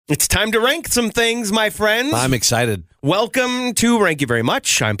It's time to rank some things, my friends. I'm excited. Welcome to Rank You Very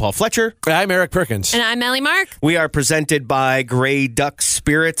Much. I'm Paul Fletcher. I'm Eric Perkins. And I'm Melly Mark. We are presented by Grey Duck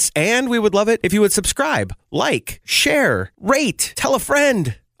Spirits, and we would love it if you would subscribe, like, share, rate, tell a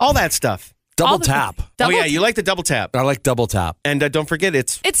friend, all that stuff. Double tap. You like the double tap. I like double tap. And don't forget,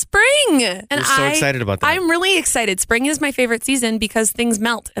 it's spring. And we're so excited about that. I'm really excited. Spring is my favorite season because things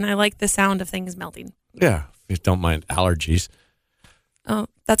melt, and I like the sound of things melting. Yeah, if you don't mind allergies. Oh,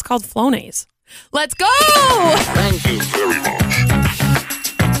 that's called Flonase. Let's go! Thank you very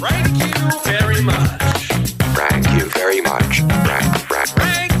much. Rank you very much. Thank you very much.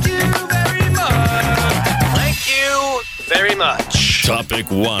 Rank you very much. Thank you very much. Topic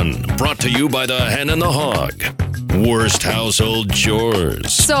 1, brought to you by the Hen and the Hog. Worst household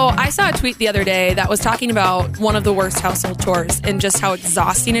chores. So I saw a tweet the other day that was talking about one of the worst household chores and just how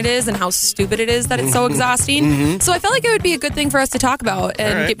exhausting it is and how stupid it is that it's so exhausting. So I felt like it would be a good thing for us to talk about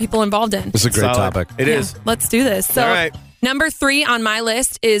and get people involved in. It's a great topic. It is. Let's do this. So All right. Number 3 on my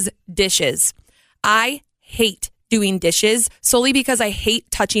list is dishes. I hate doing dishes solely because I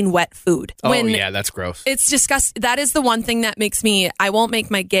hate touching wet food. Yeah, that's gross. It's disgusting. That is the one thing that makes me, I won't make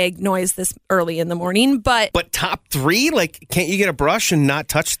my gag noise this early in the morning, but top 3? Like, can't you get a brush and not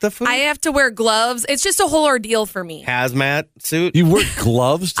touch the food? I have to wear gloves. It's just a whole ordeal for me. Hazmat suit? You wear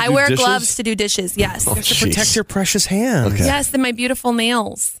gloves to I do wear dishes? gloves to do dishes, yes. You have to protect your precious hands. Okay. Yes, and my beautiful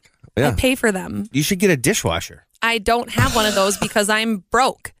nails. Yeah. I pay for them. You should get a dishwasher. I don't have one of those because I'm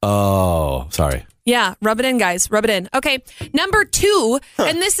broke. Oh, sorry. Yeah, rub it in, guys. Rub it in. Okay, number 2,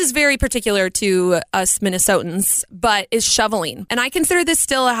 and this is very particular to us Minnesotans, but is shoveling. And I consider this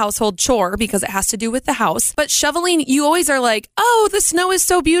still a household chore because it has to do with the house. But shoveling, you always are like, oh, the snow is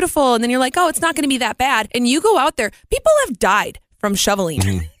so beautiful. And then you're like, oh, it's not going to be that bad. And you go out there, people have died from shoveling,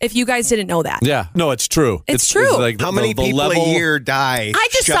 if you guys didn't know that. Yeah. No, it's true. It's true. Like How many people a year die? I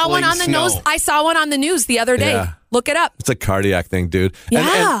just saw one on the snow? news. I saw one on the news the other day. Yeah. Look it up. It's a cardiac thing, dude.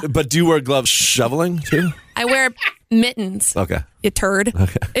 Yeah. But do you wear gloves shoveling too? I wear mittens. Okay. You turd.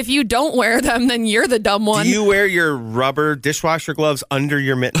 Okay. If you don't wear them, then you're the dumb one. Do you wear your rubber dishwasher gloves under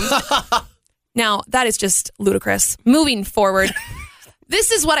your mittens? Now, that is just ludicrous. Moving forward, this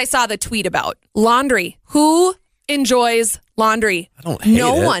is what I saw the tweet about. Laundry. Who enjoys laundry? I don't hate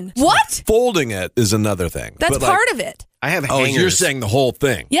No it. one. What? Folding it is another thing. That's But, like, part of it. I have Oh, hangers. you're saying the whole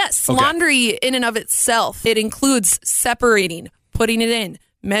thing. Yes, Okay. laundry in and of itself. It includes separating, putting it in,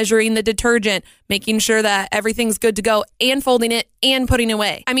 measuring the detergent, making sure that everything's good to go, and folding it and putting it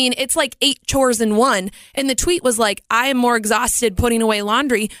away. I mean, it's like 8 chores in one. And the tweet was like, I am more exhausted putting away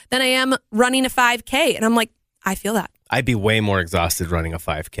laundry than I am running a 5K. And I'm like, I feel that. I'd be way more exhausted running a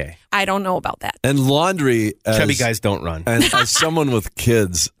 5K. I don't know about that. And laundry. Chubby guys don't run. And as someone with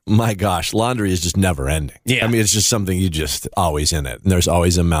kids, my gosh, laundry is just never ending. Yeah. I mean, it's just something you just always in it. And there's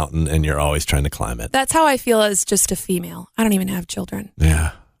always a mountain and you're always trying to climb it. That's how I feel as just a female. I don't even have children.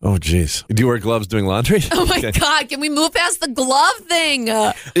 Yeah. Oh, geez. Do you wear gloves doing laundry? Oh, my God. Can we move past the glove thing?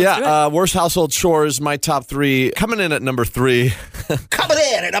 Worst household chores, my top 3. Coming in at number 3. Coming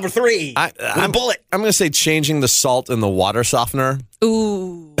in at number 3. I'm a bullet. I'm going to say changing the salt in the water softener.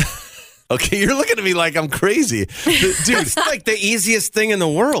 Ooh. Okay, you're looking at me like I'm crazy. Dude, It's like the easiest thing in the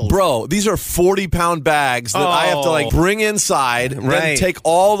world. bro, these are 40-pound bags that I have to like bring inside, then Right. take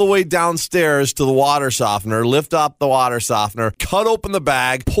all the way downstairs to the water softener, lift up the water softener, cut open the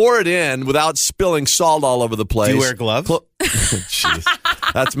bag, pour it in without spilling salt all over the place. Do you wear gloves? Jeez.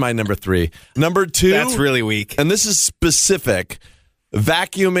 That's my number 3. Number 2. That's really weak. And this is specific.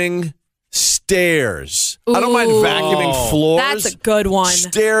 Vacuuming stairs. I don't mind Ooh. vacuuming floors. That's a good one.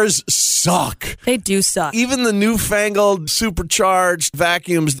 Stairs suck. They do suck. Even the newfangled supercharged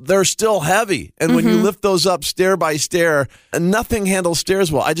vacuums, they're still heavy. And when you lift those up stair by stair, nothing handles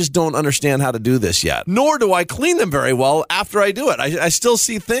stairs well. I just don't understand how to do this yet. Nor do I clean them very well after I do it. I still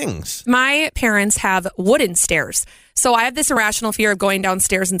see things. My parents have wooden stairs. So I have this irrational fear of going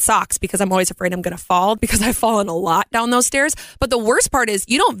downstairs in socks because I'm always afraid I'm going to fall because I've fallen a lot down those stairs. But the worst part is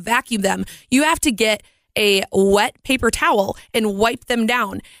you don't vacuum them. You have to get a wet paper towel and wipe them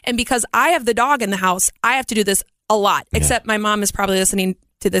down. And because I have the dog in the house, I have to do this a lot. Except my mom is probably listening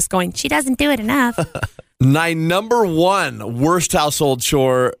to this going, she doesn't do it enough. My number 1 worst household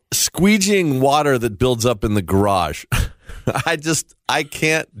chore, squeegeeing water that builds up in the garage. I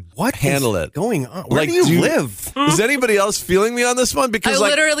can't handle it. Going on? Where do you live? Is anybody else feeling me on this one? I Because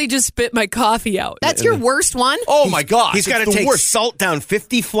literally just spit my coffee out. That's your worst one? oh my gosh, He's got to it's the take worst. salt down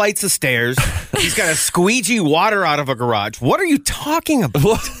 50 flights of stairs. He's got to squeegee water out of a garage. What are you talking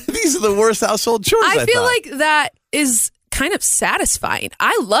about? These are the worst household chores. I feel thought. like that is kind of satisfying.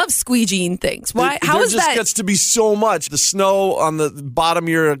 I love squeegeeing things. Why? How is that? There just gets to be so much. The snow on the bottom of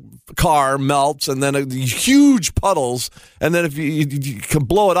your car melts, and then huge puddles. And then if you can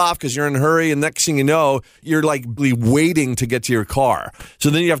blow it off because you're in a hurry, and next thing you know, you're like waiting to get to your car. So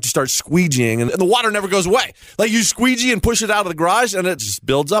then you have to start squeegeeing, and the water never goes away. Like you squeegee and push it out of the garage, and it just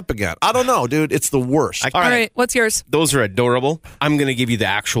builds up again. I don't know, dude. It's the worst. All right. What's yours? Those are adorable. I'm going to give you the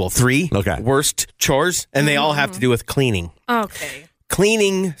actual 3 Okay. worst chores, and they all have to do with cleaning. Okay.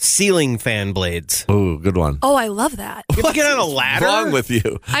 Cleaning ceiling fan blades. Ooh, good one. Oh, I love that. You ever get on a ladder? What's wrong with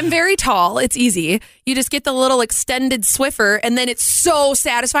you? I'm very tall. It's easy. You just get the little extended Swiffer, and then it's so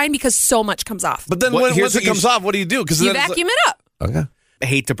satisfying because so much comes off. But then once it comes off, what do you do? You vacuum it up. Okay. I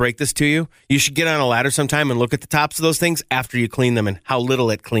hate to break this to you. You should get on a ladder sometime and look at the tops of those things after you clean them and how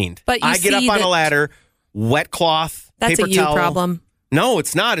little it cleaned. But I get up on a ladder, wet cloth, That's paper a you towel. problem. No,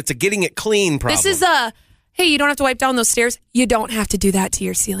 it's not. It's a getting it clean problem. This is a, hey, you don't have to wipe down those stairs. You don't have to do that to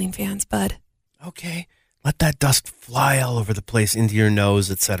your ceiling fans, bud. Okay. Let that dust fly all over the place, into your nose,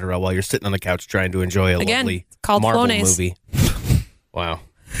 etc., while you're sitting on the couch trying to enjoy a lovely called Marvel Flonase. movie. Wow.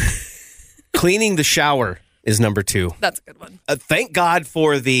 Cleaning the shower is number 2. That's a good one. Thank God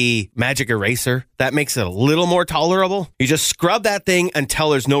for the magic eraser. That makes it a little more tolerable. You just scrub that thing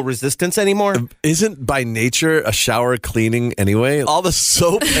until there's no resistance anymore. Isn't by nature a shower cleaning anyway? All the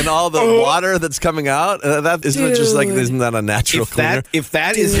soap and all the water that's coming out, that isn't it just like, isn't that a natural cleaner? If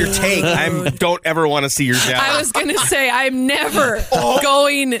that is your take, I don't ever want to see your shower. I was going to say, I'm never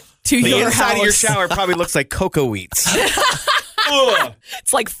going to the your inside house. of your shower probably looks like cocoa wheats. Ugh.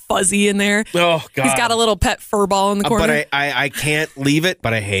 It's like fuzzy in there. Oh, God. He's got a little pet fur ball in the corner. But I can't leave it,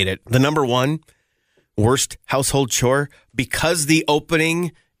 but I hate it. The number 1 worst household chore, because the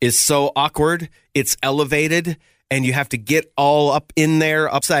opening is so awkward, it's elevated, and you have to get all up in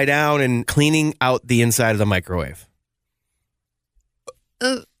there, upside down, and cleaning out the inside of the microwave.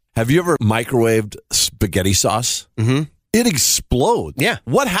 Have you ever microwaved spaghetti sauce? Mm-hmm. It explodes. Yeah.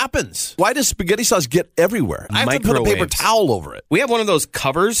 What happens? Why does spaghetti sauce get everywhere? I have to put a paper Microwaves. towel over it. We have one of those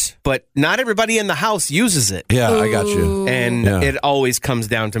covers, but not everybody in the house uses it. Yeah, I got you. And Yeah. it always comes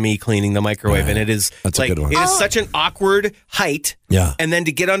down to me cleaning the microwave. And it is That's a like, good one. it is such an awkward height. Yeah. And then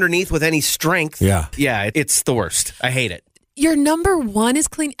to get underneath with any strength. Yeah. Yeah, it's the worst. I hate it. Your number 1 is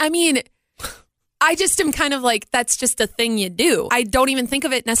clean. I mean, I just am kind of like, that's just a thing you do. I don't even think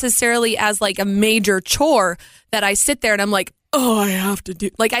of it necessarily as like a major chore that I sit there and I'm like, oh, I have to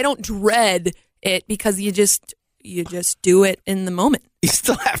do. Like, I don't dread it because you just do it in the moment. You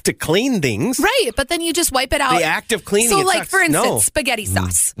still have to clean things. Right, but then you just wipe it out. The act of cleaning. So, it like, sucks. for instance, No. spaghetti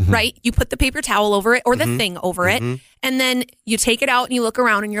sauce, right? You put the paper towel over it or the thing over it, and then you take it out and you look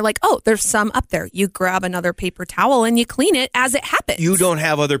around and you're like, oh, there's some up there. You grab another paper towel and you clean it as it happens. You don't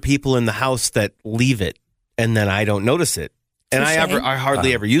have other people in the house that leave it, and then I don't notice it. And I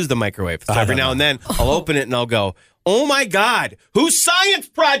hardly ever use the microwave. So every now and then, I'll open it and I'll go, oh my God, whose science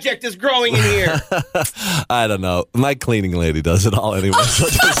project is growing in here? I don't know. My cleaning lady does it all anyway, so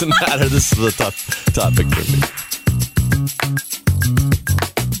it doesn't matter. This is a tough topic for me.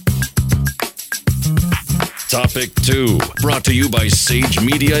 Topic 2, brought to you by Sage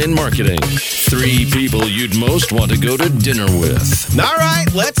Media and Marketing. 3 people you'd most want to go to dinner with. All right,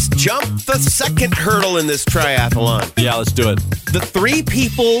 let's jump the second hurdle in this triathlon. Yeah, let's do it. The 3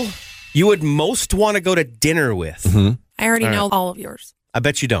 people you would most want to go to dinner with. I already know all of yours. I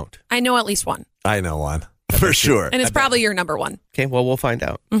bet you don't. I know at least one. I know one. For sure. And it's probably your number 1. Okay, well, we'll find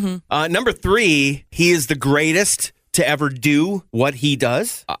out. Number 3, he is the greatest to ever do what he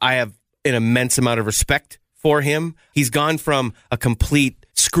does. I have an immense amount of respect for him. He's gone from a complete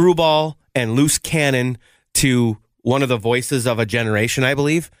screwball and loose cannon to one of the voices of a generation, I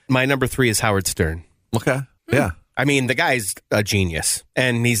believe. My number 3 is Howard Stern. Okay. Yeah. I mean, the guy's a genius,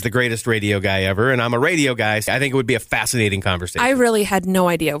 and he's the greatest radio guy ever, and I'm a radio guy, so I think it would be a fascinating conversation. I really had no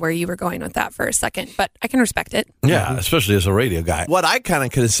idea where you were going with that for a second, but I can respect it. Yeah, especially as a radio guy. What I kind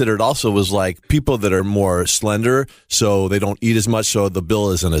of considered also was like people that are more slender, so they don't eat as much, so the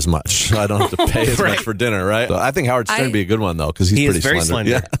bill isn't as much. So I don't have to pay as much for dinner, right? So I think Howard Stern would be a good one, though, because he's he pretty is very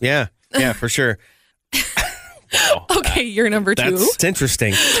slender. Yeah. Yeah, for sure. Wow. Okay, you're number 2. That's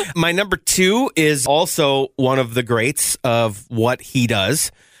interesting. My number 2 is also one of the greats of what he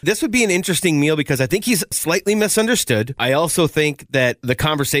does. This would be an interesting meal because I think he's slightly misunderstood. I also think that the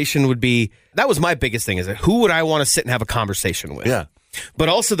conversation would be, that was my biggest thing, is that who would I want to sit and have a conversation with? Yeah. But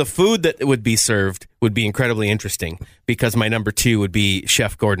also the food that would be served would be incredibly interesting because my number 2 would be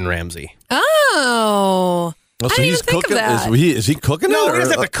Chef Gordon Ramsay. Oh. Oh, so I didn't he's even think of cooking. that. Is he cooking No, it? he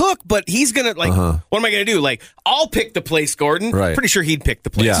doesn't have to cook, but he's going to, like, what am I going to do? Like, I'll pick the place, Gordon. Right. Pretty sure he'd pick the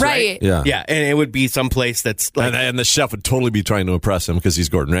place, Yeah. Right. Yeah. Yeah, and it would be some place that's, like, And the chef would totally be trying to impress him because he's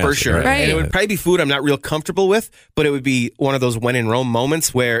Gordon Ramsay. for sure. Right. And it would probably be food I'm not real comfortable with, but it would be one of those when in Rome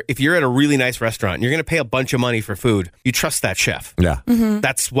moments where if you're at a really nice restaurant and you're going to pay a bunch of money for food, you trust that chef. Yeah.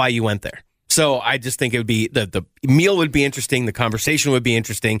 That's why you went there. So I just think it would be, the meal would be interesting, the conversation would be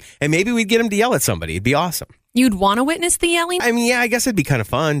interesting, and maybe we'd get him to yell at somebody. It'd be awesome. You'd want to witness the yelling? I mean, yeah, I guess it'd be kind of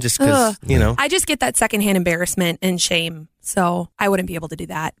fun just because, I just get that secondhand embarrassment and shame, so I wouldn't be able to do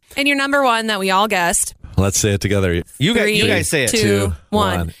that. And your number one that we all guessed. Let's say it together. You guys say it. 2,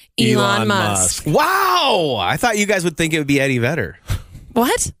 1. Elon Musk. Wow. I thought you guys would think it would be Eddie Vedder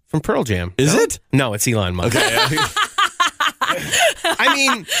What? from Pearl Jam. Is it? No, it's Elon Musk. Okay. I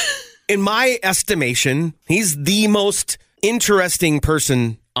mean, in my estimation, he's the most interesting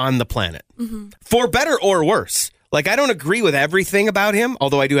person on the planet. For better or worse. Like, I don't agree with everything about him,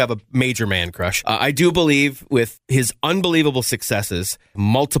 although I do have a major man crush. I do believe with his unbelievable successes,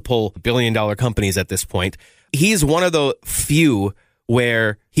 multiple billion-dollar companies at this point, he's one of the few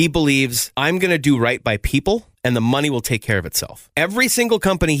where he believes, I'm going to do right by people and the money will take care of itself. Every single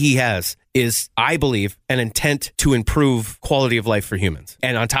company he has is, I believe, an intent to improve quality of life for humans.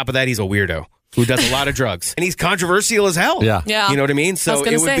 And on top of that, he's a weirdo who does a lot of drugs. And he's controversial as hell. Yeah. Yeah. You know what I mean? So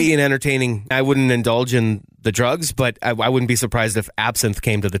gonna it would be an entertaining, I wouldn't indulge in the drugs, but I wouldn't be surprised if absinthe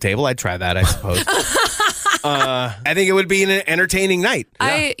came to the table. I'd try that, I suppose. I think it would be an entertaining night.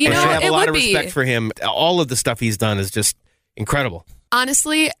 I I have a it lot would of be. respect for him. All of the stuff he's done is just incredible.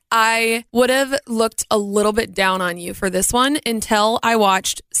 Honestly, I would have looked a little bit down on you for this one until I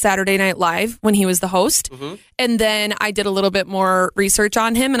watched Saturday Night Live when he was the host. And then I did a little bit more research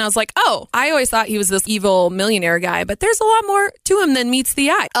on him and I was like, oh, I always thought he was this evil millionaire guy, but there's a lot more to him than meets the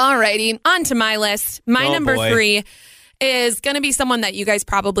eye. Alrighty, on to my list. My number 3 is going to be someone that you guys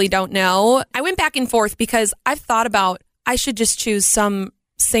probably don't know. I went back and forth because I've thought about I should just choose some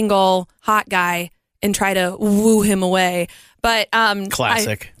single hot guy and try to woo him away. But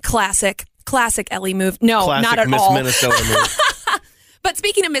Classic Ellie move. No, Classic not at Miss all. Minnesota move. But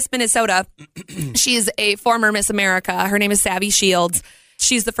speaking of Miss Minnesota, she's a former Miss America. Her name is Savvy Shields.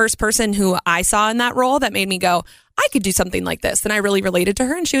 She's the first person who I saw in that role that made me go, I could do something like this. And I really related to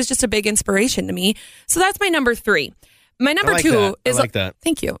her, and she was just a big inspiration to me. So that's my number 3. My number 2 is I like that.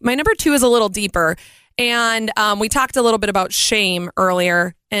 Thank you. My number 2 is a little deeper. And we talked a little bit about shame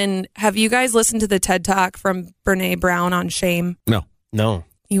earlier. And have you guys listened to the TED Talk from Brene Brown on shame? No.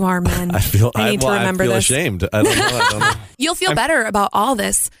 You are men. I need to remember I feel this. ashamed. I don't know. You'll feel better about all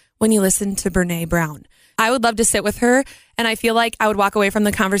this when you listen to Brene Brown. I would love to sit with her, and I feel like I would walk away from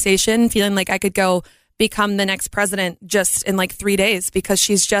the conversation feeling like I could go become the next president just in like 3 days because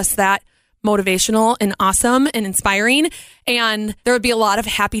she's just that motivational and awesome and inspiring. And there would be a lot of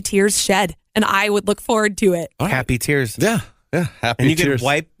happy tears shed, and I would look forward to it. Happy tears. Yeah. Happy And you tears. can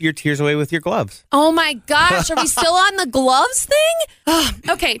wipe your tears away with your gloves. Oh my gosh, are we still on the gloves thing?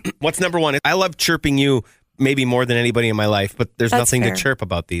 Okay. What's number 1? I love chirping you maybe more than anybody in my life, but there's That's nothing fair. to chirp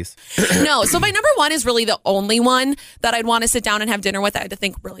about these. No, so my number 1 is really the only one that I'd want to sit down and have dinner with. I had to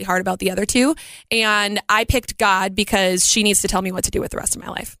think really hard about the other 2. And I picked God because she needs to tell me what to do with the rest of my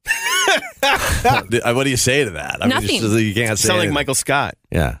life. What do you say to that? I Nothing. Mean, you can't say Sound like anything. Michael Scott.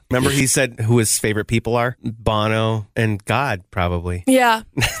 Yeah. Remember he said who his favorite people are? Bono and God, probably. Yeah.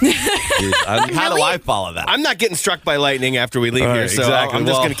 How do I follow that? I'm not getting struck by lightning after we leave All here, right, so exactly. I'm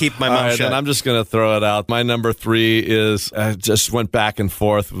just Well, going to keep my all mouth right, shut. then I'm just going to throw it out. My number 3 is I just went back and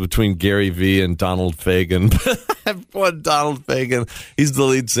forth between Gary Vee and Donald Fagen. I've won Donald Fagen. He's the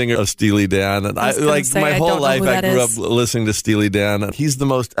lead singer of Steely Dan, and was gonna say, my I whole don't know life who I that grew is. up listening to Steely Dan. And he's the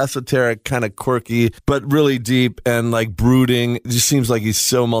most esoteric, kind of quirky, but really deep and like brooding. It just seems like he's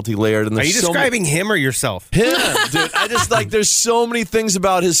so multi-layered. And Are there's you so describing him or yourself? him, dude. I just like there's so many things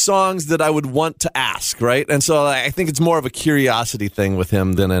about his songs that I would want to ask, right? And so I think it's more of a curiosity thing with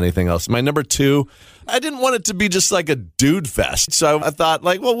him than anything else. My number 2, I didn't want it to be just like a dude fest. So I thought,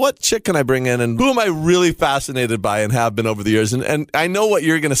 like, well, what chick can I bring in? And who am I really fascinated by and have been over the years? And I know what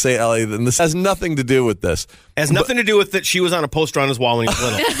you're going to say, Ellie, and this has nothing to do with this. Has nothing to do with that she was on a poster on his wall when he was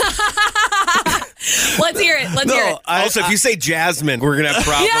little. Let's hear it. Let's hear it. Also, if you say Jasmine, we're going to have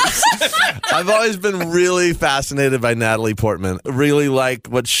problems. I've always been really fascinated by Natalie Portman. Really like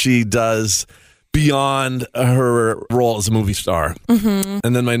what she does beyond her role as a movie star. Mm-hmm.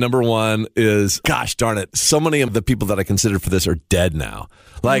 And then my number one is, gosh darn it, so many of the people that I considered for this are dead now.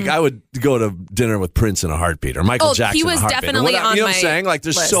 Like, I would go to dinner with Prince in a heartbeat, or Michael Jackson he was in a heartbeat. definitely on you know my what I'm saying? Like,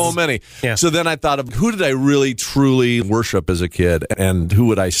 there's list. so many. Yeah. So then I thought of who did I really, truly worship as a kid, and who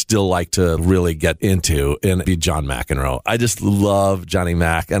would I still like to really get into, and it'd be John McEnroe. I just love Johnny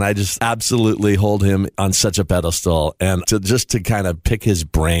Mac, and I just absolutely hold him on such a pedestal, and to kind of pick his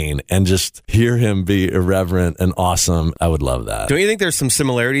brain and just hear him be irreverent and awesome, I would love that. Don't you think there's some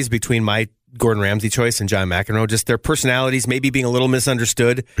similarities between my Gordon Ramsay choice and John McEnroe? Just their personalities maybe being a little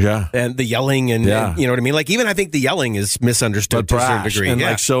misunderstood. Yeah. And the yelling and you know what I mean? Like, even I think the yelling is misunderstood to a certain degree. And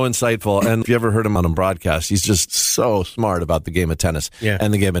like so insightful. And if you ever heard him on a broadcast, he's just so smart about the game of tennis. Yeah.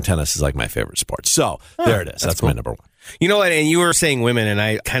 And the game of tennis is like my favorite sport. So there it is. That's my number one. You know what? And you were saying women, and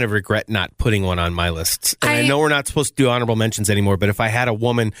I kind of regret not putting one on my list. And I know we're not supposed to do honorable mentions anymore, but if I had a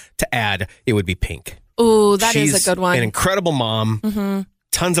woman to add, it would be Pink. Ooh, that is She's a good one. An incredible mom,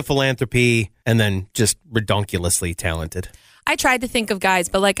 tons of philanthropy, and then just redonkulously talented. I tried to think of guys,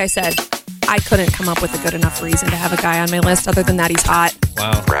 but like I said, I couldn't come up with a good enough reason to have a guy on my list other than that he's hot.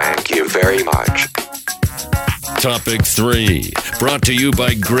 Wow. Thank you very much. Topic 3, brought to you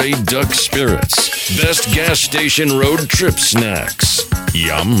by Grey Duck Spirits. Best gas station road trip snacks.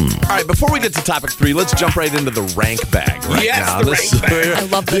 Yum. All right, before we get to topic 3, let's jump right into the rank bag right Yes, now. the rank bag. I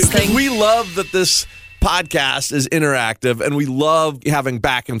love this thing. We love that this podcast is interactive, and we love having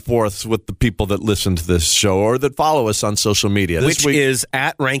back and forths with the people that listen to this show or that follow us on social media. Which is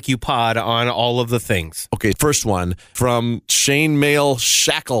at RankYouPod on all of the things. Okay, first one from Shane Mail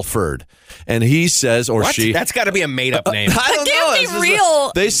Shackelford. And he says, or What? she... That's got to be a made-up name. I don't know. can't be It's just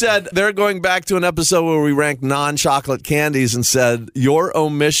real. they said they're going back to an episode where we ranked non-chocolate candies and said, your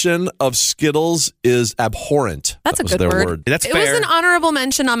omission of Skittles is abhorrent. That's That a was good their word. That's It fair. was an honorable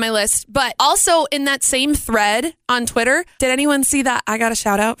mention on my list, but also in that same thread on Twitter, did anyone see that I got a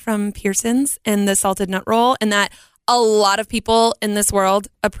shout out from Pearson's and the salted nut roll, and that a lot of people in this world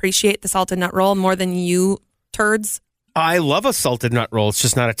appreciate the salted nut roll more than you turds? I love a salted nut roll. It's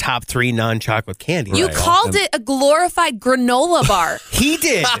just not a top 3 non-chocolate candy. You called it a glorified granola bar. He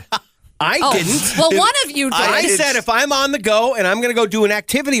did. I didn't. Well, one of you did. I said if I'm on the go and I'm going to go do an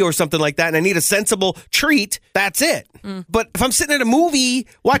activity or something like that and I need a sensible treat, that's it. But if I'm sitting at a movie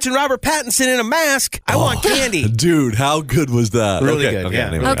watching Robert Pattinson in a mask, I want candy. Dude, how good was that? Really Okay, good, okay, yeah.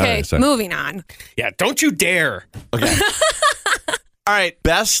 anyway, all Okay, right, sorry. moving on. Yeah, don't you dare. All right,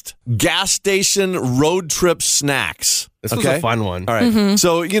 best gas station road trip snacks. This was a fun one. All right.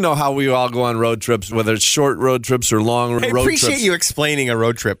 So, you know how we all go on road trips, whether it's short road trips or long I road appreciate trips. you explaining a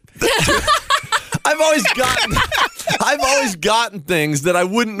road trip. I've always gotten things that I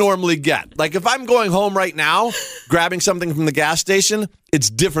wouldn't normally get. Like if I'm going home right now, grabbing something from the gas station, it's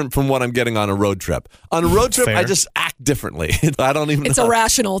different from what I'm getting on a road trip. On a road trip, Fair. I just act differently. I don't even It's know.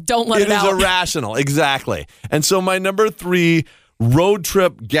 irrational. Don't let it It is out. irrational, exactly. And so my number 3 road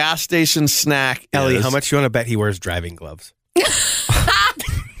trip gas station snack Ellie, is... how much you want to bet he wears driving gloves?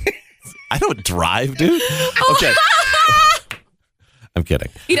 I don't drive, dude. Okay. I'm kidding.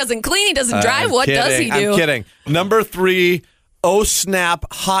 He doesn't clean. He doesn't drive. What does he do? I'm kidding. Number 3, Oh Snap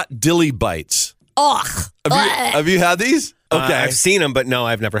Hot Dilly Bites. Ugh. Have you had these? Okay. I've seen them, but no,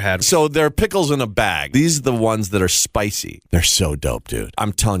 I've never had. So they're pickles in a bag. These are the ones that are spicy. They're so dope, dude.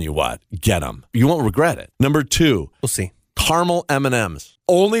 I'm telling you what. Get them. You won't regret it. Number 2, We'll see. caramel M&Ms.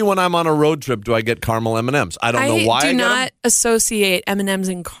 Only when I'm on a road trip do I get caramel M&Ms. I don't know why I do get not them. associate M&Ms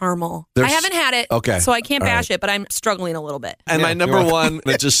and caramel. They're I haven't had it, okay. so I can't All bash it, but I'm struggling a little bit. And my Yeah, number you're welcome. 1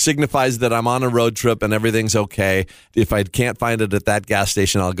 that just signifies that I'm on a road trip and everything's okay. If I can't find it at that gas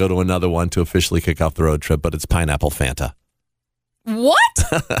station, I'll go to another one to officially kick off the road trip, but it's pineapple Fanta. What?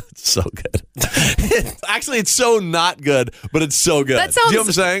 It's so good. Actually, it's so not good, but it's so good. That Do you know what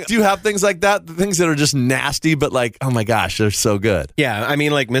I'm sounds- saying? Do you have things like that? Things that are just nasty, but like, oh my gosh, they're so good. Yeah, I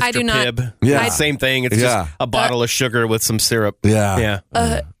mean, like Mr. I do not- Pibb. Yeah. Same thing. It's Yeah. just a bottle of sugar with some syrup. Yeah.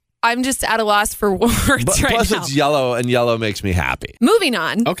 Yeah. I'm just at a loss for words But right plus, now. it's yellow, and yellow makes me happy. Moving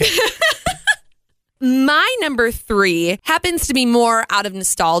on. Okay. My number 3 happens to be more out of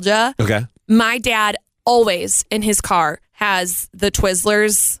nostalgia. Okay. My dad always in his car has the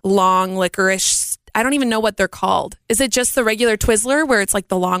Twizzlers long licorice. I don't even know what they're called. Is it just the regular Twizzler where it's like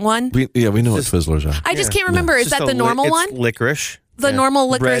the long one? We know what Twizzlers are. I just can't remember. Is Just that the normal it's one? licorice. The normal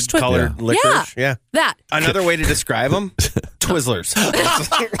licorice Red Twizzler. colored Yeah. licorice. Yeah. That. Another way to describe them, Twizzlers.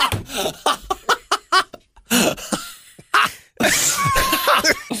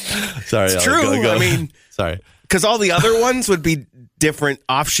 Sorry. It's Ellie, true. go. I mean, sorry. because all the other ones would be different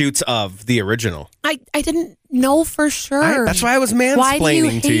offshoots of the original. I didn't know for sure. That's why I was mansplaining Why do you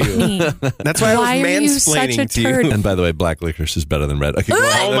hate to you. me? That's why I was Why are you such mansplaining a to turd? you. And by the way, black licorice is better than red. Okay, go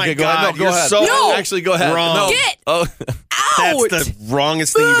ahead. Oh my Okay, go God, ahead. No, go you're ahead. so No. Actually, go ahead. wrong. No. Get Oh, out! That's the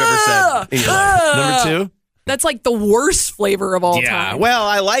wrongest thing you've ever said in your life. number 2. That's like the worst flavor of all Yeah, time. well,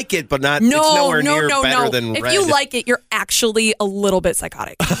 I like it, but not. No, it's nowhere no, near no, better no. than If red. you like it, you're actually a little bit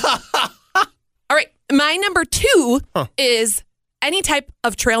psychotic. All right, my number 2 is any type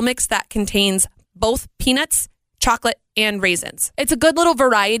of trail mix that contains both peanuts, chocolate, and raisins. It's a good little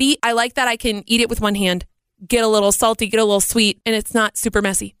variety. I like that I can eat it with one hand, get a little salty, get a little sweet, and it's not super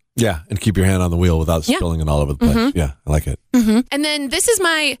messy. Yeah, and keep your hand on the wheel without spilling it all over the place. Yeah, I like it. And then this is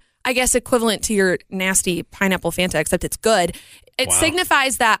my, I guess, equivalent to your nasty pineapple Fanta, except it's good. It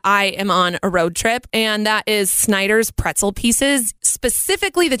signifies that I am on a road trip, and that is Snyder's pretzel pieces,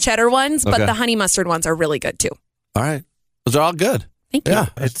 specifically the cheddar ones, but Okay. the honey mustard ones are really good too. All right. Those are all good. Thank you. Yeah.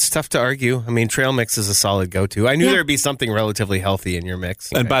 It's tough to argue. I mean, trail mix is a solid go-to. I knew there'd be something relatively healthy in your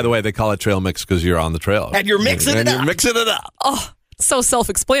mix. And by the way, they call it trail mix because you're on the trail. And you're mixing it And up. you're mixing it up. Oh, so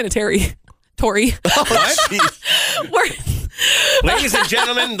self-explanatory. Tori. We're- Ladies and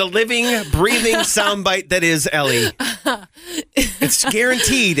gentlemen, the living, breathing soundbite that is Ellie. It's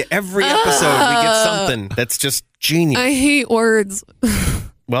guaranteed every episode we get something that's just genius. I hate words.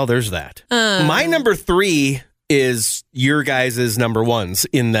 Well, there's that. My number 3 is your guys' number 1s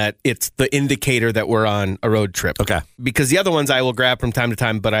in that it's the indicator that we're on a road trip. Okay. Because the other ones I will grab from time to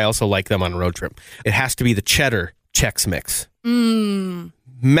time, but I also like them on a road trip. It has to be the cheddar Chex Mix.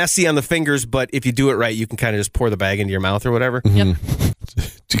 Messy on the fingers, but if you do it right, you can kind of just pour the bag into your mouth or whatever. Yep.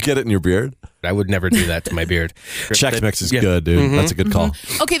 Do you get it in your beard? I would never do that to my beard. Chex Mix is good, dude. That's a good call.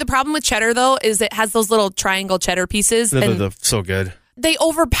 Okay, the problem with cheddar, though, is it has those little triangle cheddar pieces, and So good. they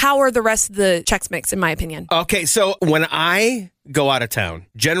overpower the rest of the Chex Mix, in my opinion. Okay, so when I go out of town,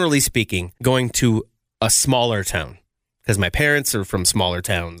 generally speaking, going to a smaller town, because my parents are from smaller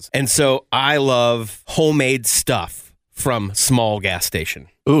towns. And so I love homemade stuff from small gas station.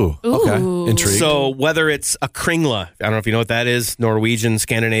 Ooh, okay. Ooh. Intrigued. So whether it's a kringle, I don't know if you know what that is, Norwegian,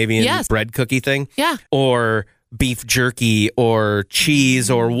 Scandinavian Yes. bread cookie thing. Yeah. Or beef jerky or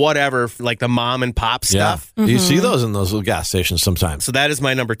cheese or whatever, like the mom and pop stuff. You see those in those little gas stations sometimes. So that is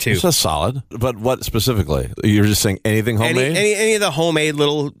my number 2. So that's solid. But what specifically? You're just saying anything homemade? Any of the homemade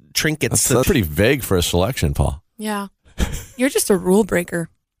little trinkets. That's pretty vague for a selection, Paul. Yeah. You're just a rule breaker.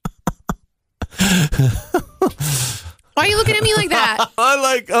 Why are you looking at me like that? I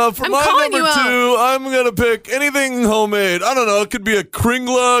like, for I'm my calling number you 2, out. I'm going to pick anything homemade. I don't know. It could be a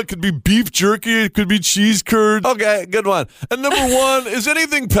kringle. It could be beef jerky. It could be cheese curd. Okay, good one. And number 1 is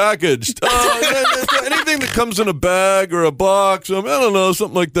anything packaged. Anything that comes in a bag or a box. I don't know,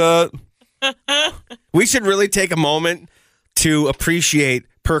 something like that. We should really take a moment to appreciate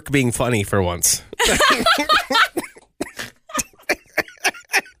Perk being funny for once.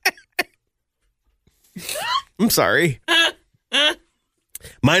 I'm sorry.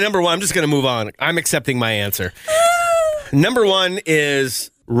 My number 1, I'm just going to move on. I'm accepting my answer. Number 1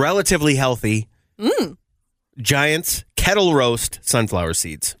 is relatively healthy. Giant's kettle roast sunflower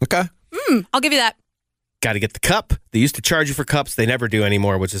seeds. Okay. I'll give you that. Got to get the cup. They used to charge you for cups. They never do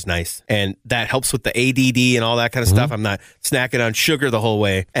anymore, which is nice. And that helps with the ADD and all that kind of stuff. I'm not snacking on sugar the whole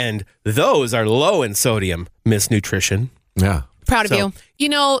way. And those are low in sodium, Miss Nutrition. Yeah. Proud of So- you. You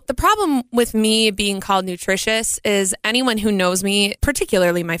know, the problem with me being called nutritious is anyone who knows me,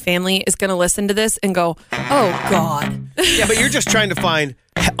 particularly my family, is going to listen to this and go, oh, God. Yeah, but you're just trying to find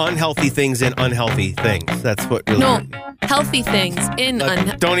unhealthy things in unhealthy things. That's what really... No, healthy things in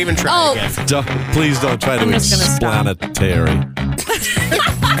Don't even try Oh. again. Please don't try to I'm just gonna stop. explanatory.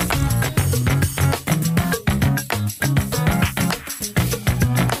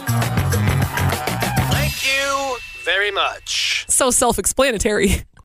 Thank you very much. So self-explanatory.